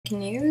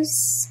can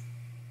use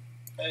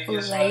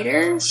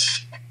later.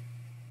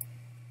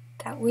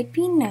 That would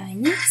be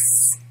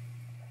nice.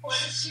 What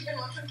has she been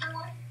looking for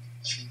one?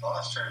 She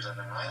lost hers on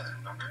an island,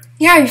 remember?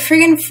 Yeah,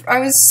 I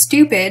was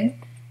stupid.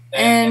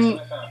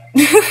 And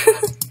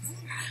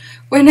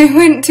when I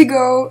went to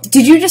go...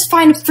 Did you just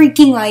find a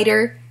freaking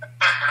lighter?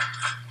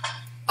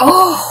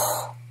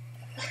 Oh!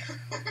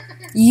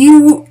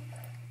 You...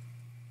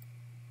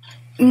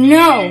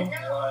 No.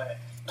 What?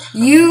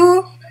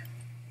 You...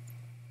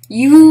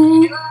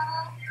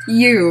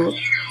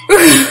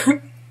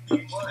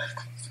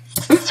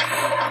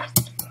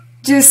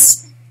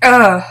 Just,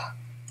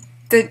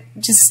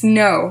 just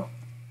no.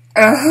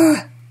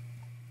 I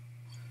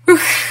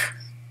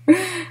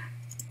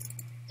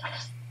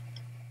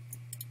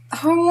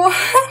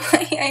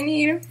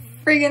need a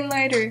friggin'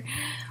 lighter.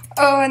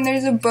 Oh, and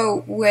there's a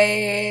boat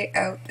way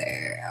out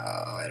there.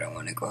 Oh, I don't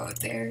want to go out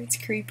there. It's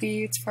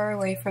creepy. It's far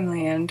away from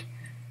land.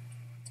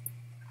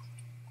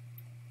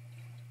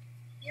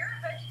 You're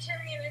a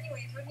vegetarian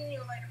anyways. What do you need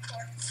a lighter for?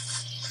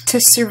 To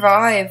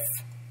survive.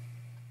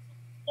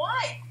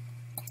 Why?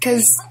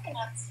 Because...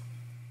 Coconuts.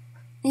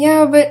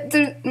 Yeah, but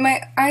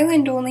my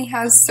island only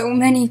has so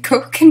many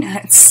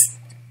coconuts.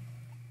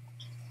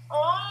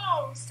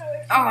 Oh, so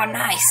if Oh, you were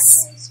nice.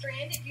 actually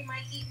stranded, you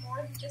might eat more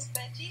than just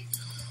veggies?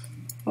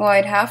 Well,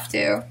 I'd have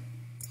to.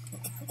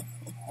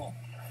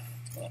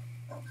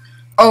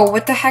 Oh,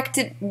 what the heck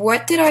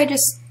what did I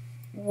just...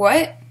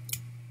 What?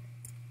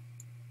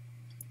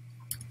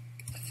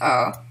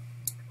 Oh.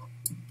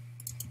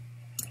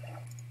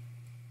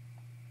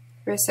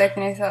 For a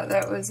second I thought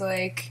that was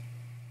like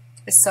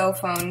a cell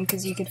phone,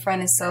 because you could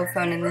find a cell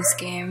phone in this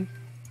game.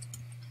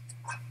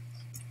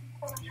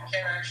 You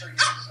can't actually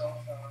get a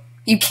cell phone.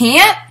 You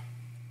can't?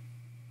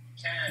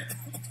 You can.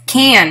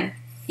 Can.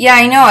 Yeah,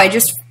 I know,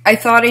 I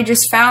thought I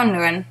just found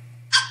one.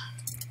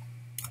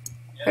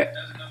 Yeah, it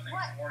does nothing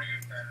for you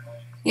apparently.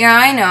 Yeah,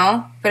 I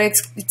know, but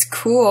it's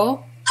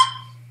cool.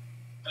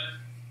 But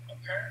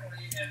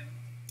apparently in...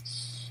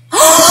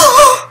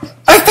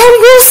 I found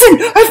Wilson!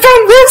 I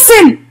found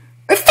Wilson!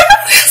 I found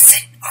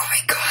Wilson! Oh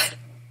my god.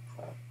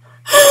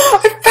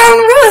 I found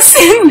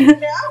Wilson!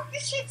 Now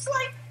she's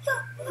like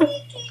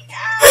freaking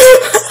out.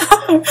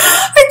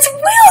 It's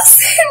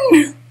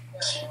Wilson!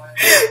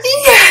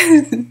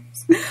 Yes!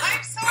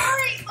 I'm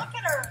sorry. Look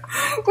at her.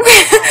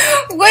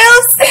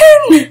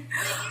 Wilson!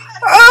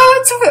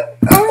 Oh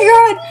my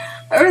god.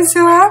 I'm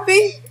so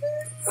happy.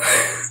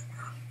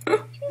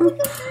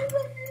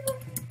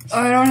 Oh,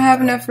 I don't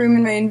have enough room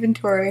in my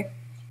inventory.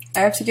 I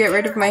have to get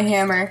rid of my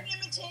hammer.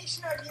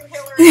 Imitation of you,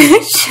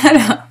 Hillary. Shut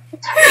up.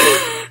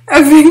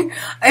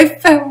 I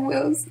found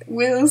Wilson.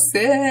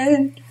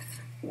 Wilson.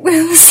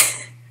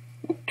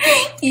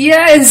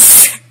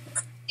 Yes.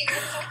 You're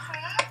so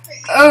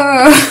happy.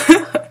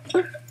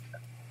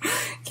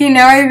 Okay,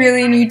 now I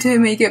really need to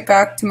make it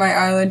back to my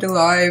island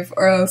alive,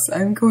 or else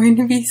I'm going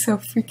to be so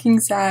freaking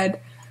sad.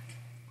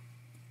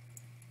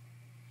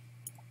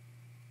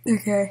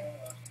 Okay.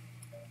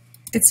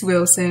 It's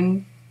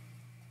Wilson.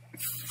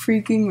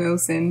 Freaking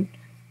Wilson.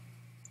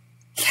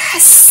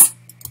 Yes!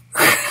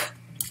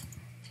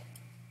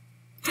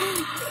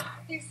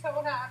 He's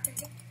so happy.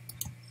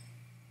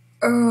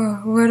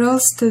 Oh, what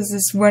else does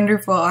this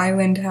wonderful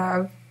island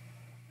have?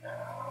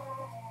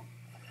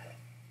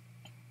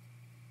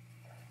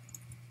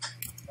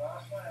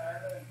 Lost my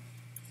island.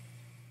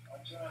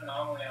 I'm to an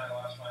anomaly and I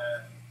lost my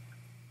island.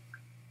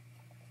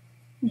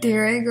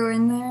 Dare I go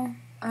in there?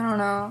 I don't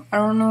know. I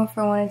don't know if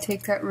I want to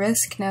take that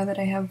risk now that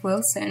I have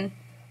Wilson.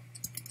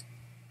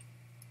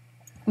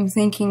 I'm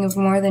thinking of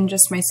more than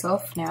just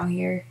myself now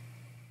here.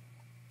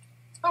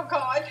 Oh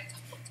God.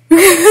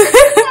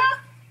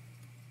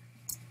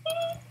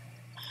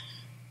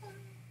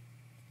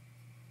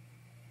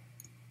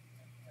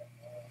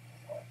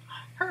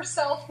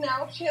 Herself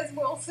now. She has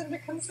Wilson to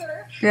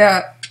consider.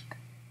 Yeah.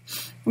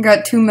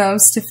 Got 2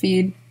 mouths to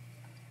feed.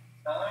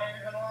 How long have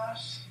you been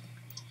lost?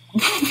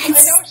 I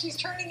know she's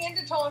turning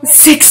into Tom.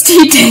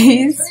 60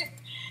 days.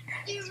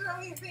 He's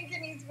really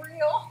thinking he's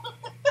real.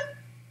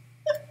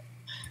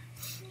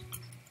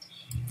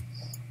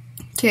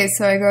 Okay,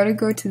 so I gotta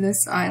go to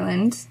this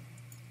island.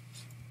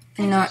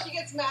 And not... She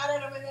gets mad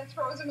at him and then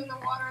throws him in the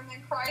water and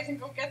then cries and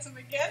go gets him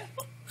again.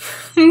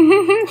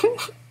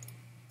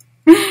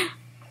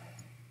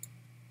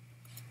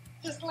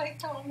 Just like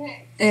Tom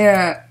Hanks.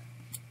 Yeah.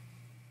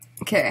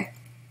 Okay.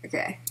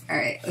 Okay.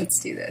 Alright, let's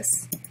do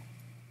this.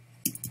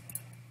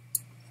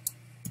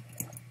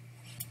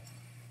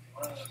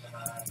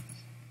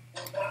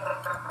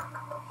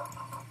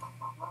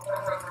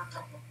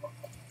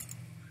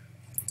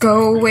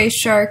 Go away,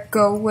 shark.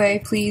 Go away.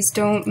 Please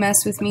don't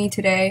mess with me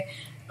today.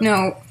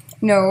 No.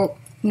 No.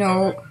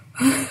 No.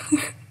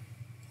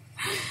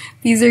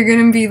 These are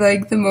gonna be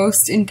like the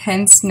most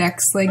intense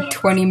next like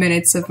 20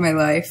 minutes of my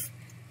life.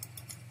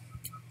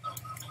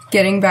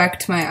 Getting back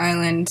to my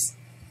island.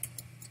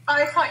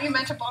 I thought you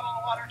meant a bottle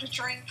of water to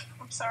drink.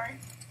 I'm sorry.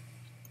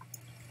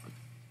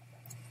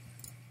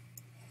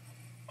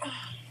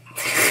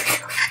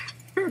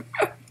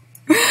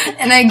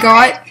 And I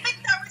got... I think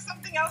that was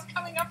something else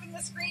coming up in the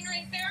screen. sitting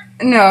right there?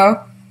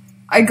 No.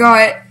 I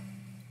got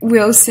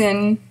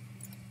Wilson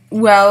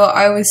while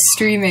I was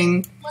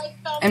streaming, My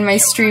thumb and my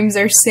is streams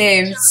are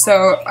saved,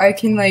 so I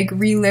can, like,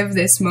 relive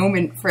this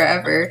moment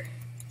forever.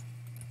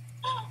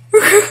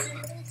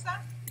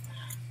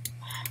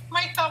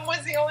 My thumb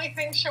was the only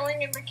thing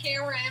showing in the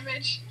camera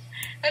image.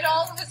 And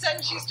all of a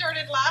sudden she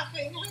started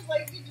laughing. I was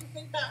like, did you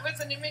think that was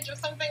an image of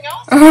something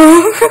else?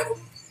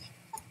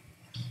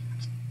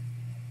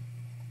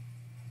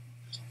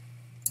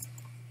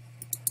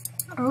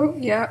 Oh,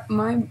 yeah,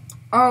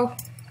 oh.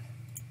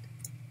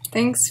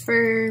 Thanks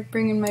for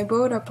bringing my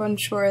boat up on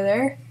shore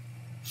there.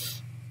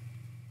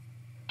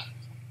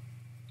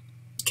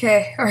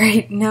 Okay,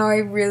 alright, now I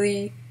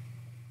really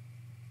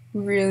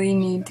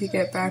need to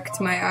get back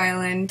to my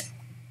island.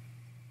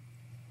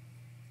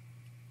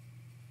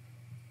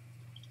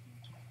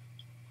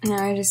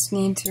 Now I just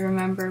need to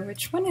remember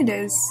which one it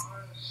is.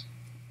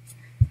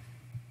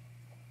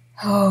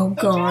 Oh,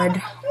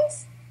 God.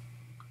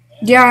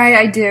 Yeah,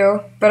 I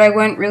do, but I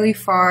went really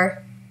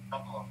far.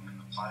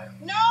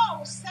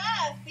 No,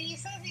 Seth, he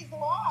says he's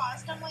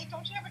lost. I'm like,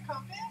 don't you have a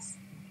compass?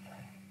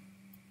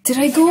 Did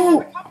I I have go...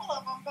 a couple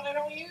of them, but I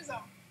don't use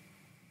them.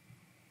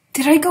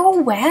 Did I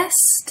go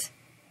west?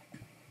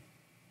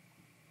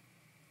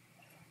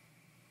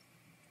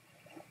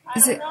 I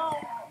Is don't it... know.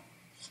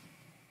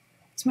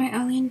 Is my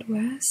island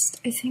west?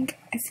 I think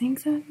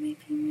that might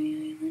be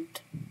my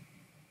island.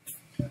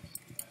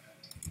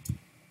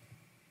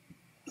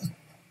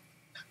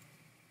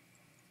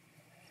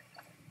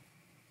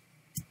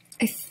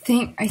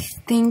 I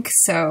think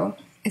so.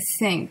 I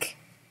think.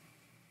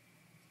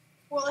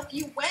 Well, if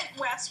you went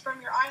west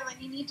from your island,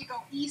 you need to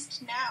go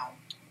east now.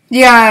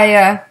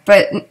 Yeah,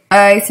 but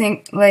I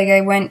think, like,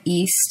 I went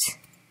east.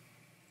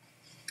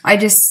 I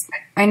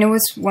know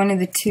it's one of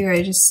the two,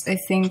 I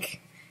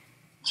think.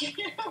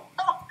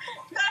 Well,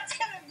 that's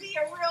gonna be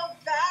a real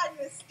bad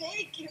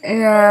mistake.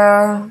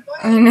 Yeah,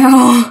 I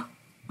know.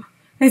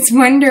 It's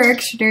one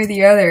direction or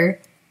the other.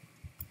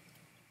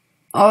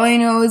 All I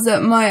know is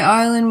that my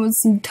island was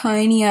some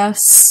tiny ass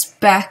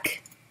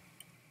speck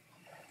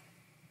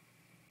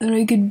that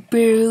I could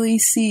barely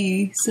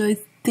see, so I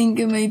think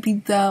it might be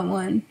that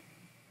one.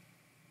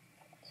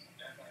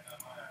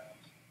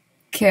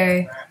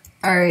 Okay,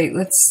 alright,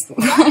 let's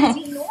That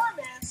is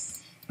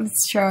enormous.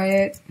 let's try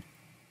it.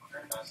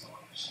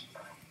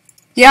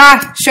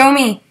 Yeah, show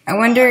me. I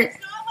wonder. It's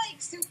not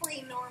like super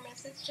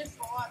enormous. It's just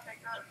a lot bigger.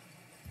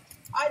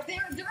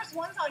 There's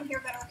ones on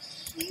here that are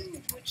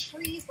huge with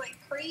trees like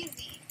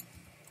crazy.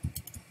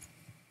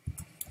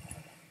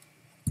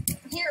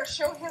 Here,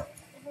 show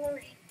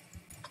Hillary.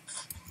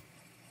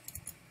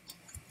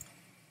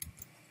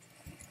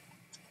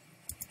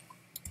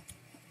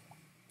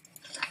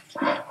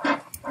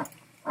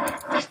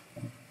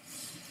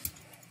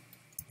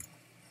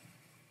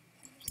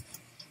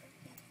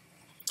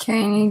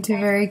 Okay, I need to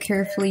very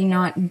carefully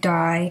not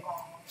die.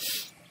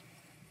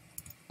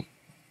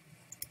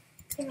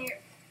 Can you?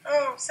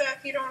 Oh,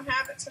 Seth, you don't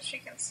have it, so she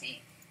can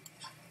see.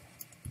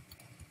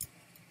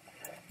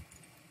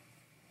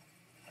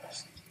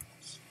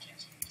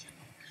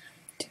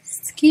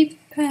 Just keep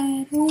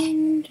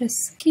paddling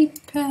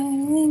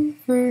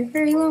for a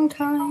very long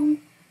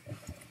time.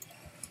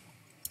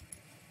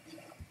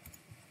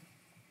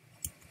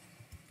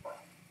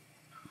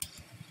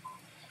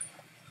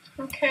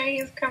 Okay,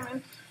 he's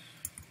coming.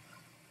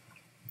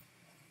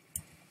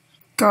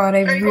 God,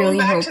 I Are you really going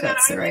back hope to that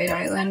that's the right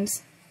island? island.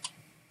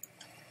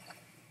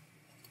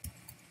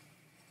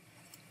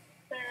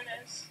 There it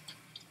is.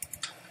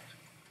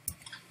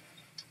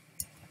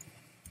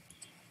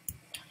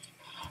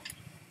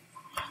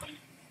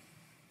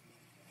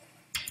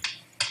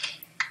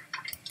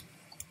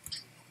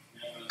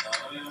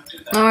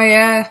 Oh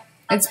yeah,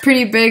 it's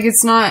pretty big.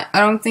 It's not, I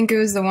don't think it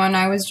was the one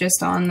I was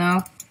just on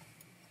though.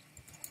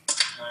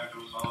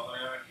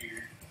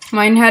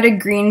 Mine had a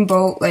green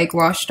boat like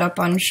washed up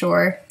on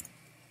shore.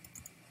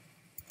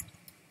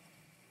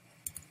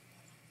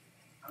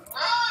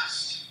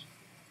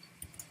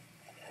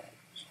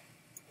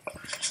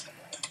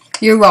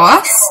 You're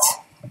lost?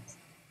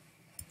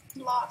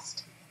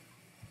 Lost.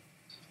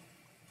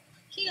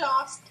 He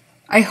lost.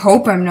 I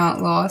hope I'm not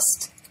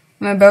lost.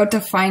 I'm about to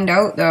find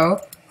out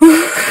though.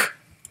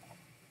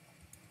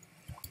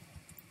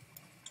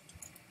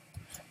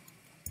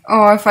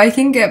 Oh, if I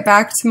can get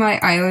back to my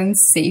island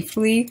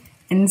safely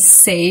and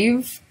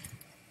save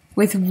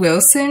with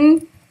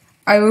Wilson,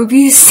 I will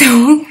be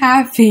so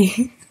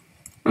happy.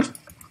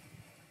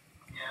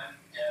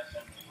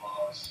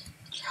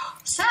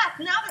 Seth,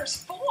 now there's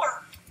 4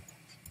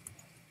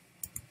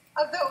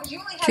 of those. You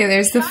only have Okay,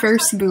 there's the last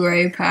first time.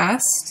 buoy I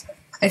passed.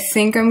 I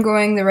think I'm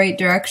going the right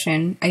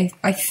direction. I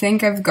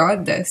think I've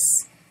got this.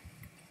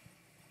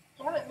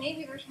 Yeah, but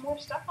maybe there's more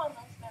stuff on those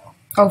now.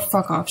 Oh,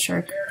 fuck off,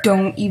 shark.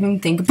 Don't even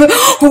think about—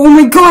 oh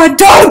my god,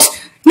 don't!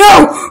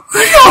 No!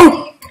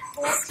 No!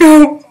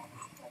 No!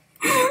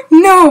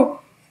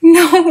 No!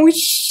 No!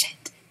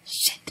 Shit!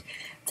 Shit!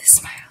 This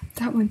is my—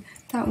 that one.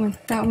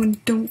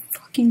 Don't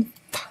fucking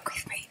fuck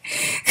with me.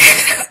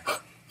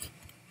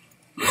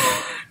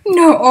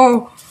 No!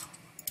 Oh!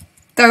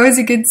 That was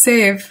a good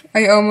save.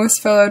 I almost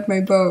fell out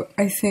my boat.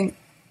 I think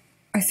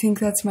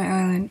that's my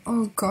island.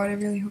 Oh god, I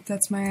really hope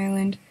that's my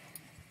island.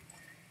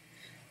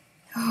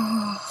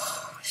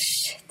 Oh,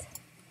 shit.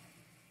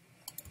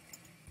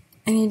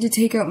 I need to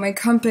take out my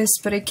compass,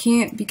 but I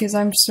can't because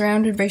I'm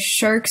surrounded by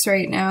sharks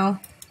right now.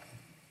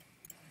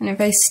 And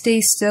if I stay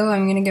still,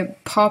 I'm gonna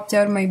get popped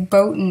out of my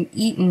boat and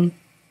eaten.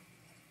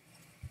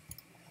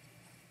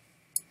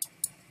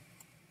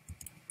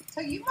 So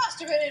you must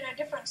have been in a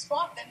different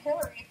spot than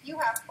Hillary if you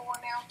have 4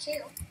 now,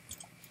 too.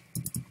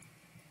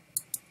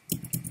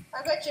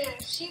 I bet you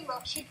if she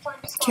looked, she'd find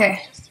a spot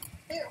Okay. just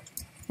 2.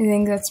 I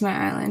think that's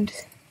my island.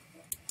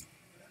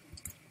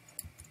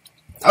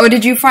 Oh,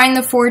 did you find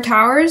the 4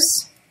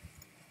 towers?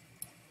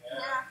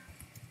 Yeah.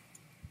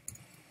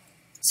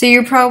 So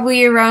you're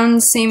probably around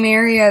the same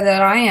area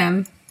that I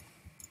am.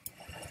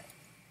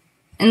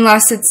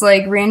 Unless it's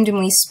like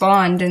randomly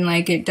spawned and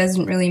like it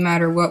doesn't really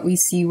matter what we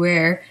see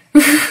where.